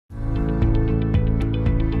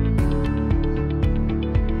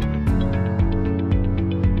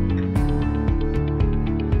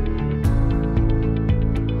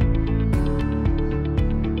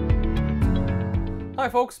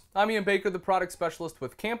folks, I'm Ian Baker, the product specialist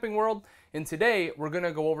with Camping World, and today we're going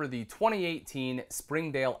to go over the 2018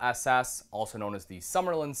 Springdale SS, also known as the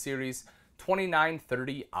Summerland Series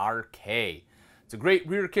 2930RK. It's a great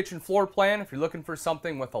rear kitchen floor plan if you're looking for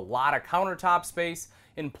something with a lot of countertop space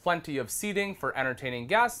and plenty of seating for entertaining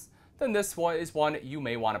guests. Then this one is one you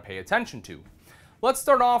may want to pay attention to. Let's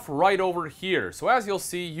start off right over here. So as you'll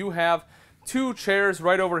see, you have two chairs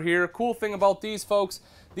right over here. Cool thing about these folks,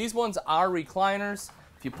 these ones are recliners.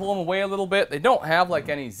 If you pull them away a little bit, they don't have like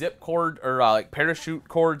any zip cord or like parachute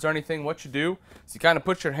cords or anything. What you do is you kind of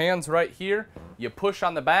put your hands right here, you push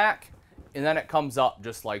on the back, and then it comes up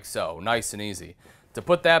just like so, nice and easy. To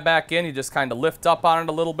put that back in, you just kind of lift up on it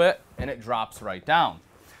a little bit and it drops right down.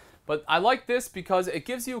 But I like this because it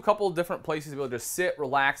gives you a couple of different places to be able to just sit,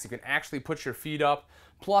 relax. You can actually put your feet up.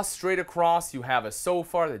 Plus, straight across, you have a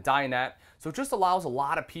sofa, the dinette. So it just allows a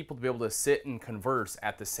lot of people to be able to sit and converse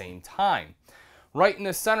at the same time. Right in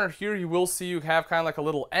the center here, you will see you have kind of like a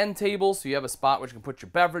little end table. So you have a spot where you can put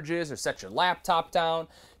your beverages or set your laptop down.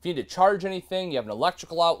 If you need to charge anything, you have an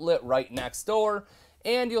electrical outlet right next door.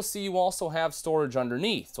 And you'll see you also have storage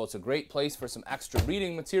underneath. So it's a great place for some extra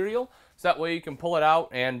reading material. So that way you can pull it out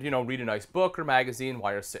and, read a nice book or magazine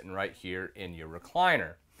while you're sitting right here in your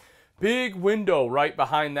recliner. Big window right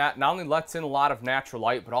behind that not only lets in a lot of natural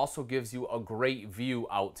light, but also gives you a great view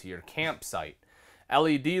out to your campsite.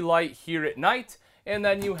 LED light here at night, and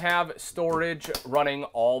then you have storage running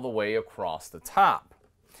all the way across the top.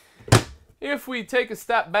 If we take a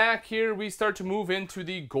step back here, we start to move into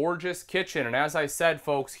the gorgeous kitchen. And as I said,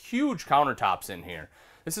 folks, huge countertops in here.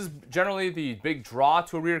 This is generally the big draw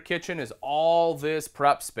to a rear kitchen, is all this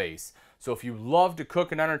prep space. So if you love to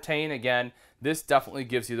cook and entertain, again, this definitely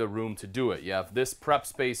gives you the room to do it. You have this prep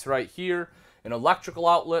space right here, an electrical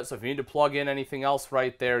outlet, so if you need to plug in anything else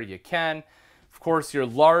right there, you can. Of course, your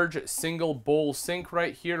large single bowl sink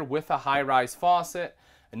right here with a high-rise faucet.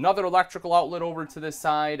 Another electrical outlet over to this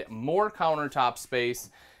side, more countertop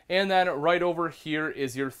space, and then right over here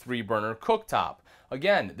is your 3-burner cooktop.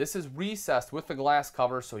 Again, this is recessed with the glass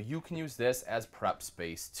cover, so you can use this as prep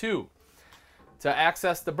space too. To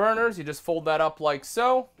access the burners, you just fold that up like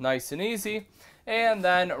so, nice and easy. And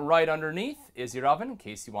then right underneath is your oven in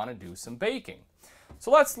case you want to do some baking. So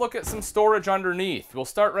let's look at some storage underneath. We'll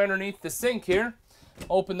start right underneath the sink here.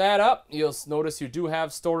 Open that up. You'll notice you do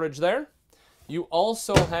have storage there. You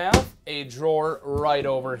also have a drawer right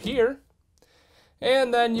over here.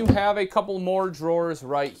 And then you have a couple more drawers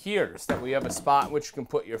right here. So that we have a spot which you can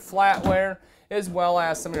put your flatware, as well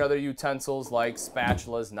as some of your other utensils like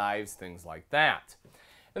spatulas, knives, things like that.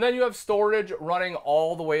 And then you have storage running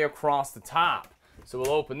all the way across the top. So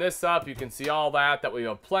we'll open this up. You can see all that we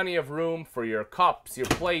have plenty of room for your cups, your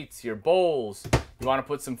plates, your bowls. You want to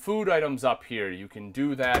put some food items up here, you can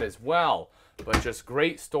do that as well. But just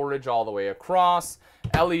great storage all the way across.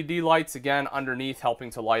 LED lights again underneath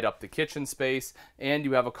helping to light up the kitchen space. And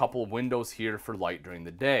you have a couple of windows here for light during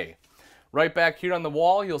the day. Right back here on the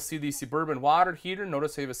wall, you'll see the Suburban water heater.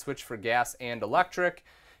 Notice you have a switch for gas and electric.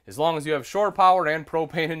 As long as you have shore power and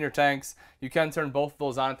propane in your tanks, you can turn both of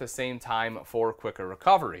those on at the same time for quicker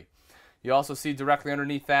recovery. You also see directly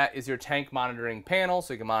underneath that is your tank monitoring panel,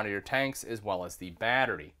 so you can monitor your tanks as well as the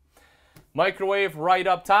battery. Microwave right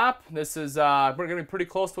up top. This is we're going to be pretty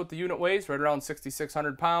close to what the unit weighs, right around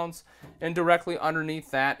 6,600 pounds. And directly underneath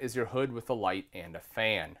that is your hood with a light and a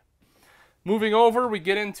fan. Moving over, we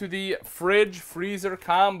get into the fridge-freezer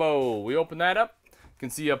combo. We open that up. You can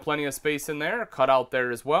see you have plenty of space in there, cut out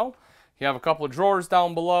there as well. You have a couple of drawers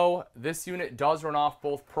down below. This unit does run off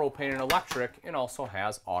both propane and electric and also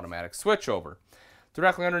has automatic switchover.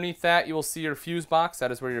 Directly underneath that, you will see your fuse box.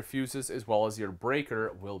 That is where your fuses as well as your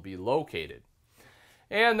breaker will be located.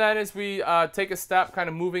 And then as we take a step kind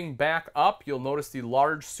of moving back up, you'll notice the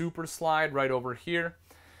large super slide right over here.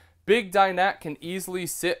 Big dinette can easily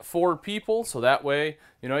sit 4 people, so that way,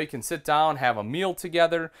 you can sit down, have a meal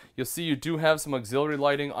together. You'll see you do have some auxiliary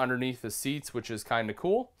lighting underneath the seats, which is kind of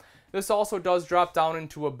cool. This also does drop down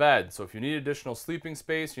into a bed, so if you need additional sleeping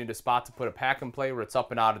space, you need a spot to put a pack and play where it's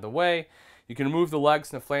up and out of the way, you can remove the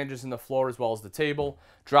legs and the flanges in the floor as well as the table,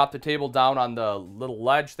 drop the table down on the little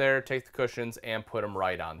ledge there, take the cushions, and put them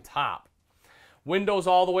right on top. Windows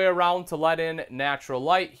all the way around to let in natural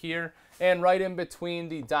light here, and right in between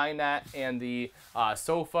the dinette and the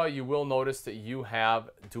sofa, you will notice that you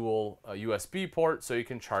have dual USB port so you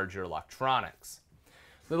can charge your electronics.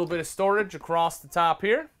 A little bit of storage across the top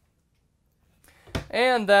here.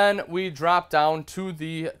 And then we drop down to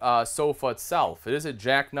the sofa itself. It is a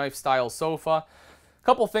jackknife style sofa.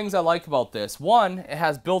 Couple things I like about this. One, it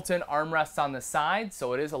has built-in armrests on the side,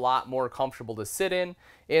 so it is a lot more comfortable to sit in.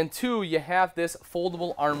 And two, you have this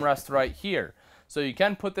foldable armrest right here. So you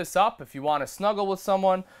can put this up if you want to snuggle with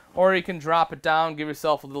someone, or you can drop it down, give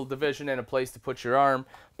yourself a little division and a place to put your arm.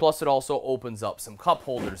 Plus it also opens up some cup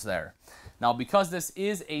holders there. Now because this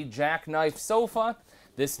is a jackknife sofa,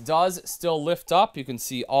 this does still lift up. You can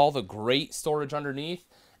see all the great storage underneath.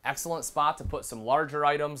 Excellent spot to put some larger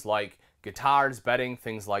items like guitars, bedding,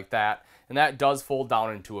 things like that. And that does fold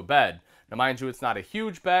down into a bed. Now mind you, it's not a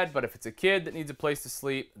huge bed, but if it's a kid that needs a place to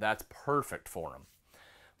sleep, that's perfect for them.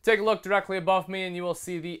 Take a look directly above me and you will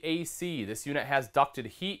see the AC. This unit has ducted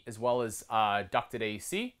heat as well as ducted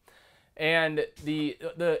AC. And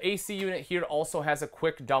the AC unit here also has a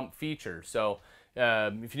quick dump feature. So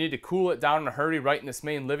if you need to cool it down in a hurry right in this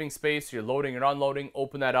main living space, you're loading and unloading,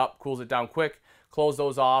 open that up, cools it down quick, close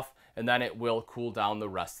those off, and then it will cool down the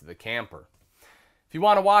rest of the camper. If you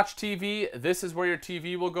want to watch TV, this is where your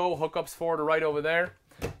TV will go. Hookups for it are right over there.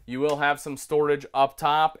 You will have some storage up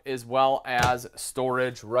top as well as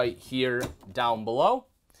storage right here down below.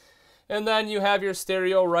 And then you have your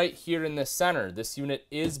stereo right here in the center. This unit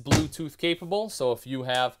is Bluetooth capable, so if you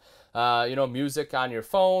have music on your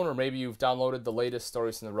phone, or maybe you've downloaded the latest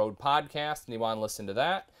Stories on the Road podcast and you want to listen to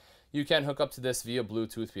that, you can hook up to this via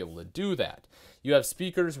Bluetooth to be able to do that. You have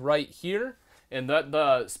speakers right here, and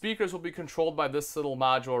the speakers will be controlled by this little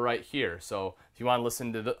module right here. So if you want to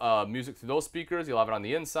listen to the music through those speakers, you'll have it on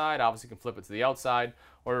the inside. Obviously, you can flip it to the outside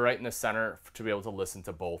or right in the center to be able to listen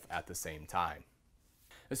to both at the same time.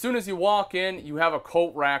 As soon as you walk in, you have a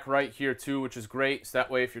coat rack right here too, which is great. So that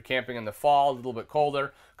way, if you're camping in the fall, a little bit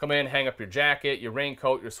colder, come in, hang up your jacket, your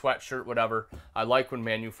raincoat, your sweatshirt, whatever. I like when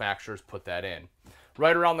manufacturers put that in.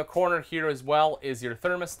 Right around the corner here as well is your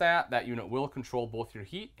thermostat. That unit will control both your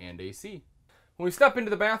heat and AC. When we step into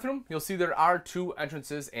the bathroom, you'll see there are two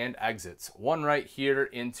entrances and exits. One right here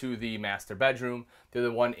into the master bedroom, the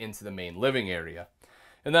other one into the main living area.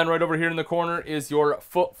 And then right over here in the corner is your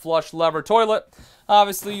foot flush lever toilet.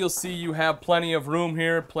 Obviously, you'll see you have plenty of room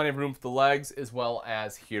here, plenty of room for the legs as well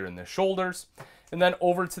as here in the shoulders. And then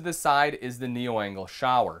over to the side is the neo-angle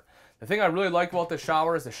shower. The thing I really like about the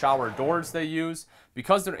shower is the shower doors they use.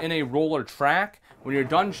 Because they're in a roller track, when you're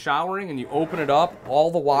done showering and you open it up, all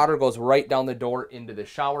the water goes right down the door into the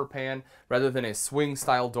shower pan, rather than a swing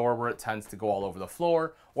style door where it tends to go all over the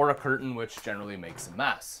floor, or a curtain which generally makes a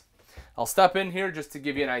mess. I'll step in here just to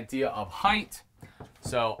give you an idea of height.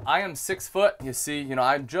 So I am 6 foot. You see,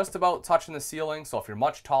 I'm just about touching the ceiling. So if you're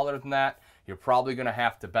much taller than that, you're probably going to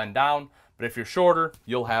have to bend down. But if you're shorter,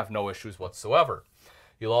 you'll have no issues whatsoever.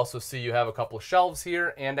 You'll also see you have a couple of shelves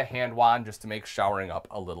here and a hand wand just to make showering up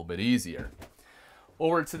a little bit easier.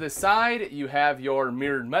 Over to the side, you have your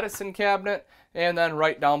mirrored medicine cabinet, and then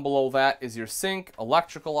right down below that is your sink,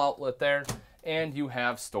 electrical outlet there, and you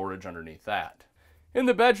have storage underneath that. In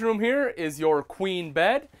the bedroom here is your queen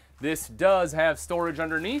bed. This does have storage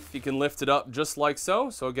underneath. You can lift it up just like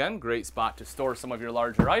so. So again, great spot to store some of your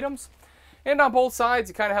larger items. And on both sides,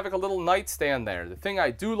 you kind of have like a little nightstand there. The thing I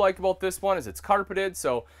do like about this one is it's carpeted,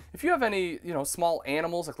 so if you have any, small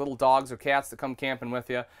animals like little dogs or cats that come camping with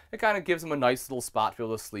you, it kind of gives them a nice little spot to be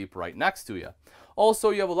able to sleep right next to you. Also,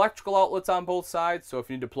 you have electrical outlets on both sides, so if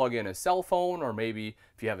you need to plug in a cell phone or maybe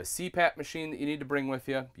if you have a CPAP machine that you need to bring with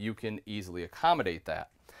you, you can easily accommodate that.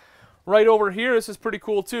 Right over here, this is pretty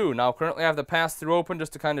cool too. Now currently I have the pass-through open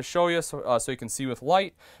just to kind of show you so you can see with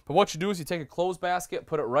light. But what you do is you take a clothes basket,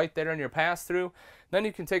 put it right there in your pass-through. Then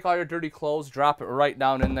you can take all your dirty clothes, drop it right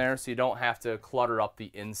down in there so you don't have to clutter up the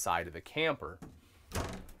inside of the camper.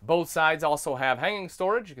 Both sides also have hanging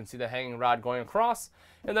storage. You can see the hanging rod going across.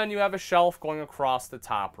 And then you have a shelf going across the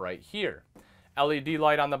top right here. LED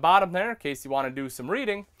light on the bottom there in case you want to do some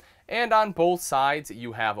reading. And on both sides,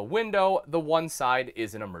 you have a window. The one side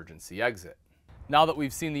is an emergency exit. Now that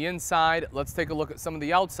we've seen the inside, let's take a look at some of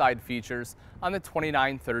the outside features on the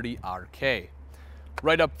 2930 RK.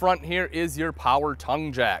 Right up front here is your power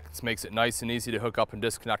tongue jack. This makes it nice and easy to hook up and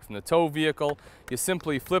disconnect from the tow vehicle. You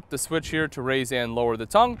simply flip the switch here to raise and lower the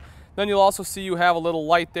tongue. Then you'll also see you have a little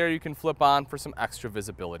light there you can flip on for some extra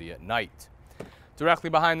visibility at night. Directly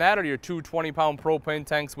behind that are your two 20-pound propane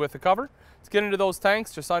tanks with a cover. Let's get into those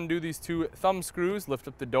tanks. Just undo these two thumb screws, lift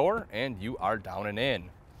up the door, and you are down and in.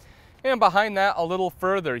 And behind that, a little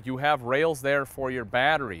further, you have rails there for your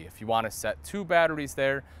battery. If you want to set 2 batteries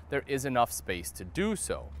there, there is enough space to do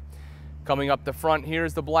so. Coming up the front here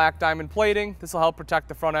is the black diamond plating. This will help protect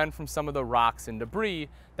the front end from some of the rocks and debris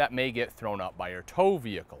that may get thrown up by your tow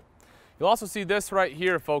vehicle. You'll also see this right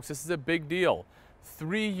here, folks. This is a big deal.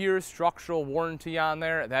 3-year structural warranty on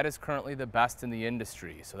there. That is currently the best in the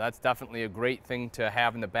industry. So that's definitely a great thing to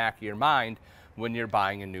have in the back of your mind when you're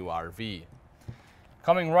buying a new RV.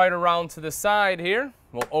 Coming right around to the side here,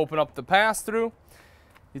 we'll open up the pass-through.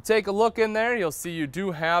 You take a look in there, you'll see you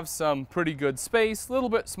do have some pretty good space. A little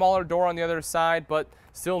bit smaller door on the other side, but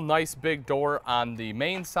still nice big door on the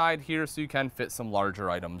main side here, so you can fit some larger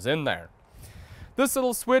items in there. This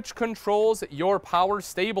little switch controls your power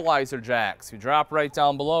stabilizer jacks. If you drop right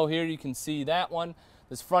down below here, you can see that one.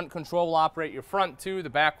 This front control will operate your front two, the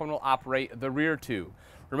back one will operate the rear two.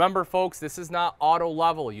 Remember folks, this is not auto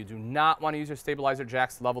level. You do not want to use your stabilizer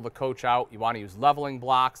jacks to level the coach out. You want to use leveling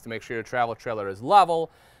blocks to make sure your travel trailer is level.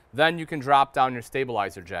 Then you can drop down your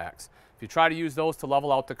stabilizer jacks. If you try to use those to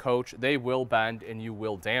level out the coach, they will bend and you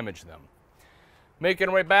will damage them. Making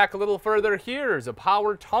our way back a little further, here's a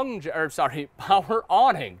power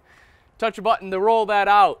awning. Touch a button to roll that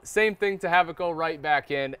out. Same thing to have it go right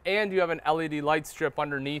back in, and you have an LED light strip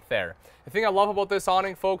underneath there. The thing I love about this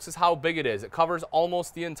awning, folks, is how big it is. It covers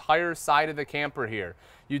almost the entire side of the camper here.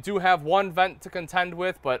 You do have one vent to contend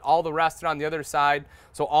with, but all the rest are on the other side.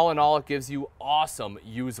 So all in all, it gives you awesome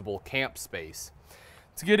usable camp space.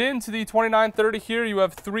 To get into the 2930 here, you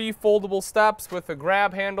have 3 foldable steps with a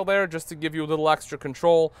grab handle there just to give you a little extra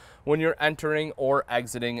control when you're entering or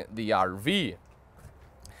exiting the RV.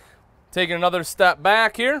 Taking another step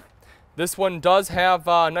back here, this one does have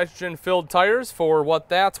nitrogen-filled tires for what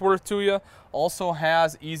that's worth to you. Also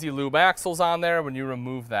has easy lube axles on there when you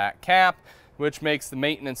remove that cap, which makes the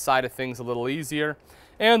maintenance side of things a little easier.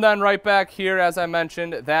 And then right back here, as I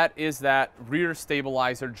mentioned, that is that rear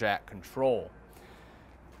stabilizer jack control.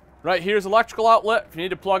 Right here's electrical outlet. If you need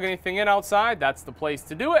to plug anything in outside, that's the place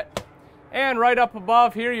to do it. And right up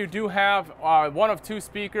above here, you do have one of 2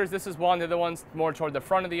 speakers. This is one, the other one's more toward the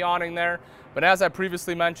front of the awning there. But as I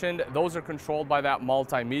previously mentioned, those are controlled by that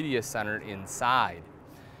multimedia center inside.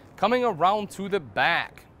 Coming around to the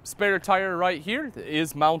back, spare tire right here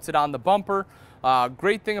is mounted on the bumper.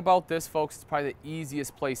 Great thing about this, folks, it's probably the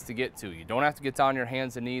easiest place to get to. You don't have to get down on your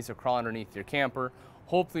hands and knees or crawl underneath your camper.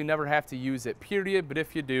 Hopefully never have to use it, period. But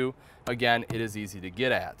if you do, again, it is easy to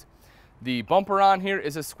get at. The bumper on here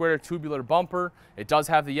is a square tubular bumper. It does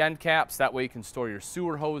have the end caps. That way you can store your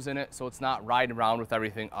sewer hose in it so it's not riding around with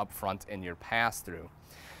everything up front in your pass-through.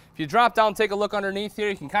 If you drop down, take a look underneath here,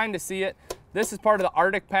 you can kind of see it. This is part of the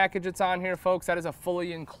Arctic package that's on here, folks. That is a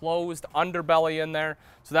fully enclosed underbelly in there.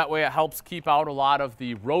 So that way it helps keep out a lot of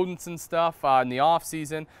the rodents and stuff in the off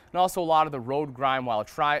season, and also a lot of the road grime while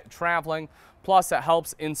traveling. Plus, it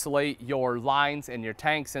helps insulate your lines and your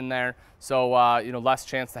tanks in there, so you know, less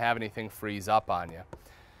chance to have anything freeze up on you.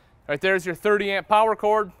 Right there's your 30-amp power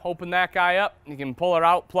cord. Open that guy up. You can pull it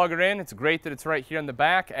out, plug it in. It's great that it's right here in the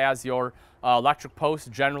back, as your electric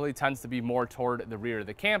post generally tends to be more toward the rear of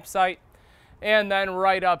the campsite. And then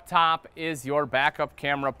right up top is your backup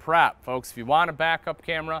camera prep. Folks, if you want a backup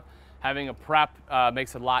camera, having a prep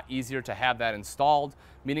makes it a lot easier to have that installed,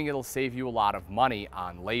 meaning it'll save you a lot of money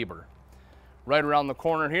on labor. Right around the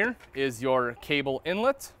corner here is your cable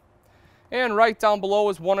inlet. And right down below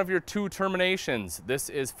is one of your 2 terminations. This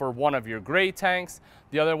is for one of your gray tanks.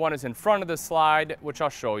 The other one is in front of the slide, which I'll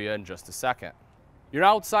show you in just a second. Your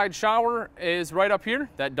outside shower is right up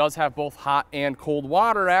here. That does have both hot and cold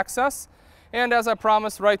water access. And as I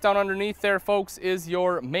promised, right down underneath there, folks, is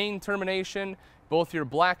your main termination. Both your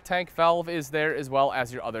black tank valve is there, as well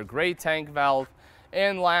as your other gray tank valve.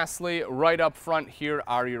 And lastly, right up front here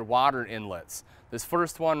are your water inlets. This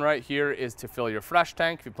first one right here is to fill your fresh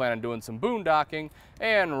tank if you plan on doing some boondocking,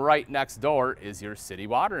 and right next door is your city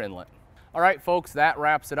water inlet. All right, folks, that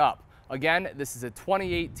wraps it up. Again, this is a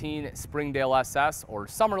 2018 Springdale SS or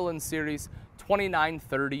Summerlin Series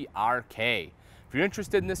 2930 RK. If you're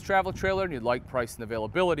interested in this travel trailer and you'd like price and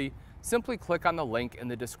availability, simply click on the link in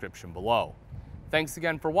the description below. Thanks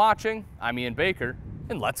again for watching. I'm Ian Baker,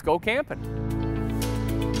 and let's go camping.